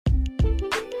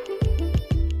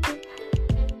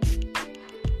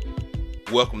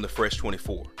Welcome to Fresh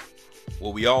 24,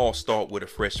 where we all start with a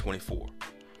fresh 24.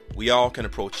 We all can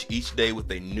approach each day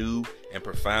with a new and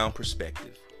profound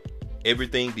perspective.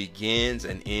 Everything begins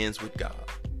and ends with God.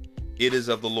 It is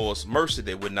of the Lord's mercy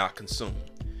that we're not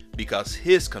consumed, because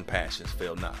his compassions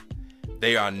fail not.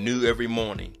 They are new every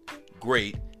morning.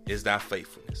 Great is thy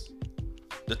faithfulness.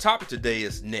 The topic today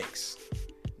is next.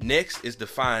 Next is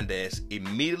defined as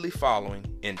immediately following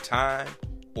in time,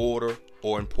 order,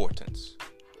 or importance.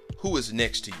 Who is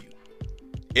next to you?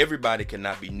 Everybody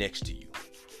cannot be next to you,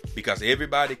 because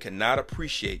everybody cannot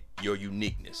appreciate your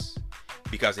uniqueness,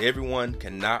 because everyone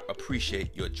cannot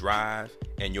appreciate your drive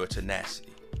and your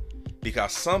tenacity,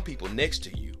 because some people next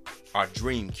to you are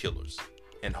dream killers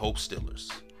and hope stealers.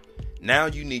 Now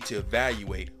you need to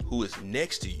evaluate who is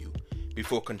next to you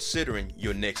before considering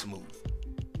your next move.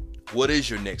 What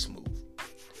is your next move?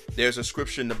 There's a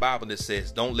scripture in the Bible that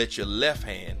says, don't let your left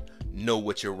hand know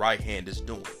what your right hand is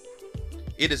doing.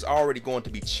 It is already going to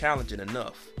be challenging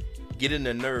enough getting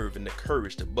the nerve and the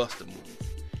courage to bust a move.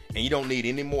 And you don't need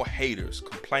any more haters,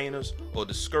 complainers, or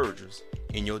discouragers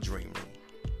in your dream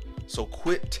room. So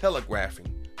quit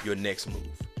telegraphing your next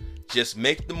move. Just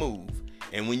make the move,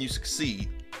 and when you succeed,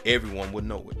 everyone will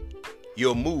know it.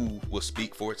 Your move will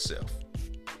speak for itself.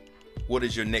 What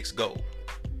is your next goal?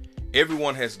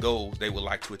 Everyone has goals they would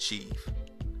like to achieve.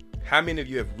 How many of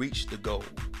you have reached the goal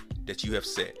that you have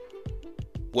set?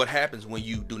 What happens when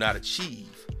you do not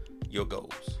achieve your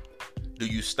goals? Do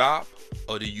you stop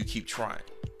or do you keep trying?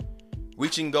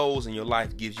 Reaching goals in your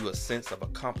life gives you a sense of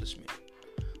accomplishment.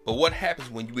 But what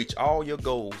happens when you reach all your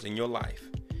goals in your life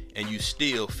and you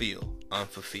still feel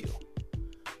unfulfilled?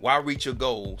 Why reach your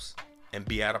goals and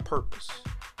be out of purpose?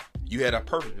 You had a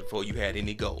purpose before you had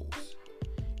any goals.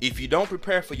 If you don't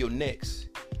prepare for your next,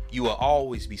 you will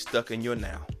always be stuck in your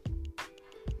now.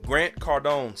 Grant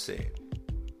Cardone said,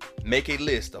 make a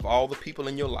list of all the people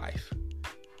in your life.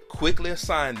 Quickly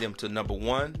assign them to number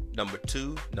 1, number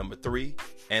 2, number 3,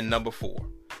 and number 4.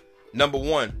 Number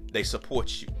 1, they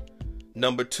support you.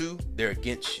 Number 2, they're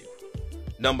against you.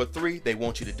 Number 3, they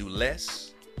want you to do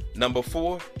less. Number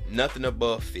 4, nothing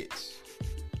above fits.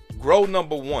 Grow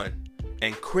number 1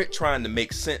 and quit trying to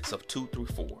make sense of 2 through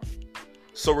 4.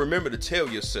 So remember to tell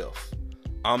yourself,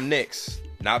 I'm next,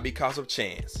 not because of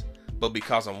chance, but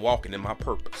because I'm walking in my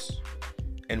purpose.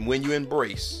 And when you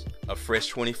embrace a fresh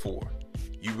 24,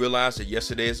 you realize that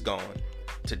yesterday is gone.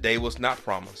 Today was not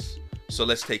promised. So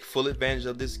let's take full advantage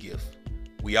of this gift.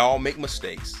 We all make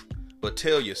mistakes, but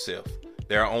tell yourself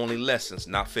there are only lessons,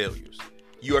 not failures.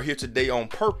 You are here today on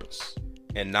purpose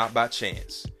and not by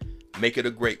chance. Make it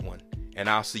a great one, and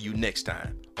I'll see you next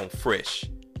time on Fresh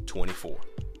 24.